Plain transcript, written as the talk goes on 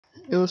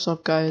Yo, what's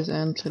up guys,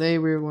 and today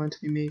we're going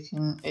to be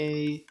making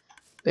a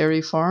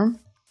berry farm.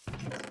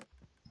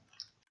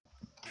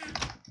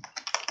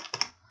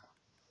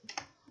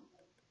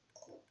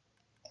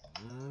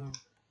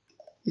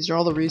 These are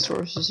all the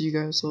resources you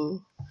guys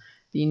will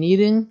be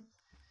needing.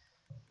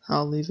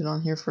 I'll leave it on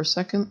here for a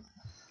second.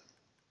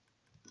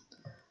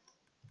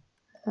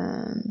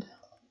 And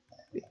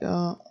there we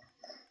go.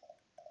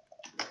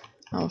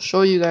 I'll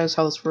show you guys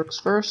how this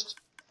works first.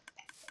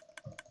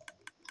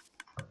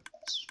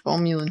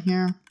 Bone meal in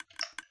here.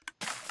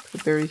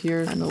 Put a berry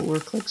here, and it'll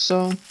work like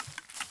so.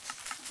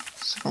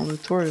 Second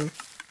tutorial.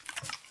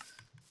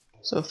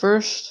 So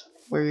first,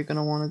 what you're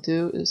gonna want to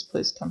do is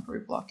place a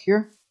temporary block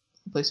here.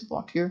 Place a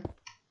block here.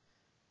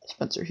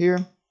 Dispenser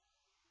here.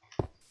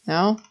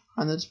 Now,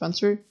 on the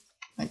dispenser,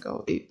 I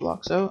go 8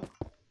 blocks out.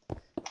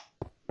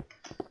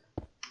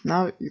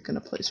 Now you're gonna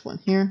place one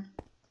here,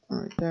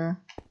 one right there.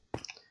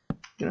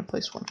 You're gonna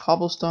place one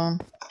cobblestone.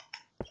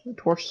 So the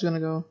torch is gonna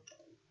go.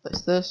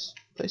 Place this,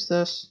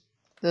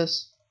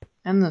 this,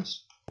 and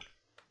this.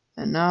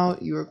 And now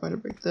you are going to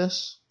break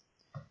this.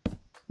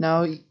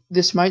 Now,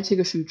 this might take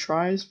a few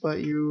tries, but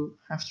you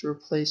have to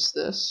replace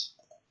this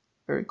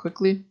very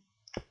quickly,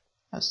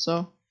 as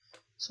so.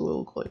 So it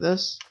will go like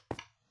this.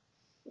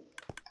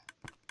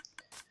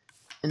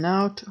 And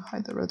now, to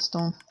hide the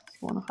redstone, if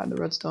you want to hide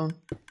the redstone,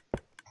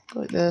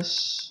 go like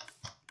this,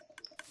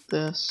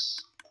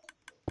 this,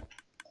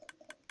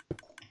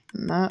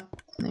 and that.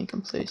 And then you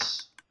can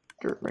place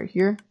dirt right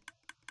here,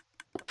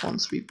 one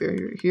sweet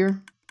berry right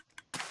here.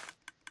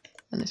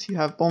 And if you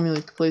have bone meal,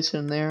 you can place it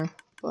in there,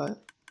 but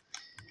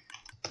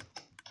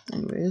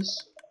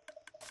anyways,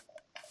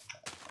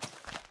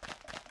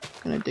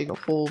 I'm gonna dig a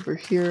hole over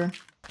here,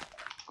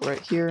 go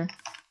right here, and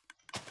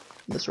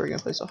this is where you're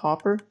gonna place a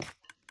hopper.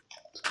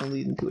 It's gonna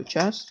lead into a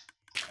chest.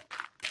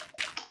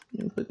 You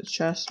can put the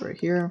chest right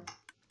here,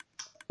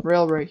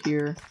 rail right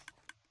here,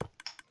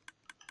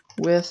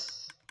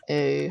 with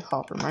a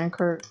hopper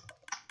minecart,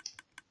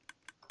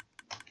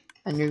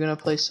 and you're gonna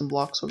place some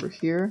blocks over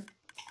here,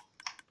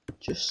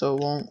 just so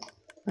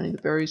any of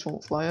the berries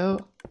won't fly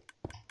out.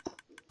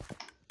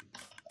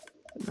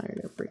 Now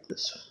you're gonna break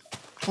this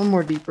one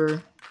more deeper,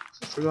 'cause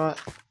I forgot.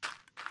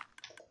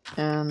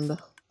 And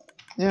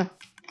yeah.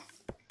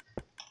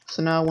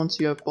 So now once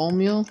you have bone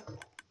meal,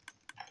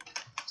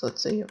 so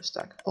let's say you have a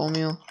stack of bone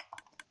meal,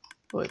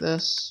 go like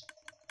this,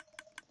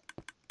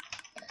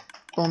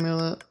 bone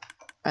meal it,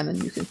 and then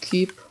you can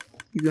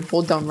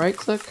hold down right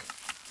click.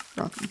 If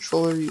you're on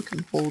controller, you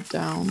can hold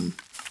down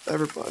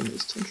whatever button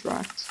is to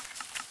interact.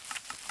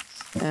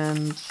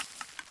 And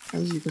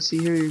as you can see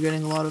here, you're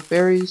getting a lot of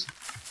berries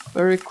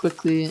very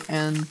quickly,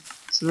 and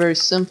it's a very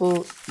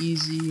simple,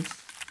 easy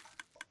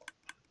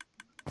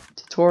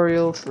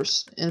tutorial for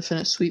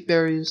infinite sweet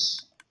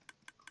berries.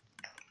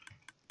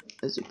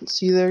 As you can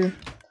see there,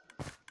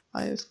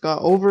 I've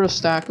got over a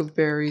stack of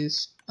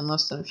berries in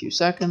less than a few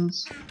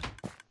seconds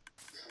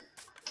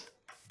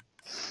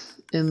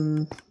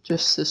in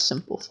just this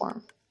simple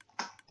farm.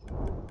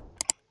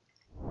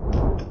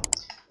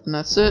 And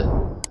that's it.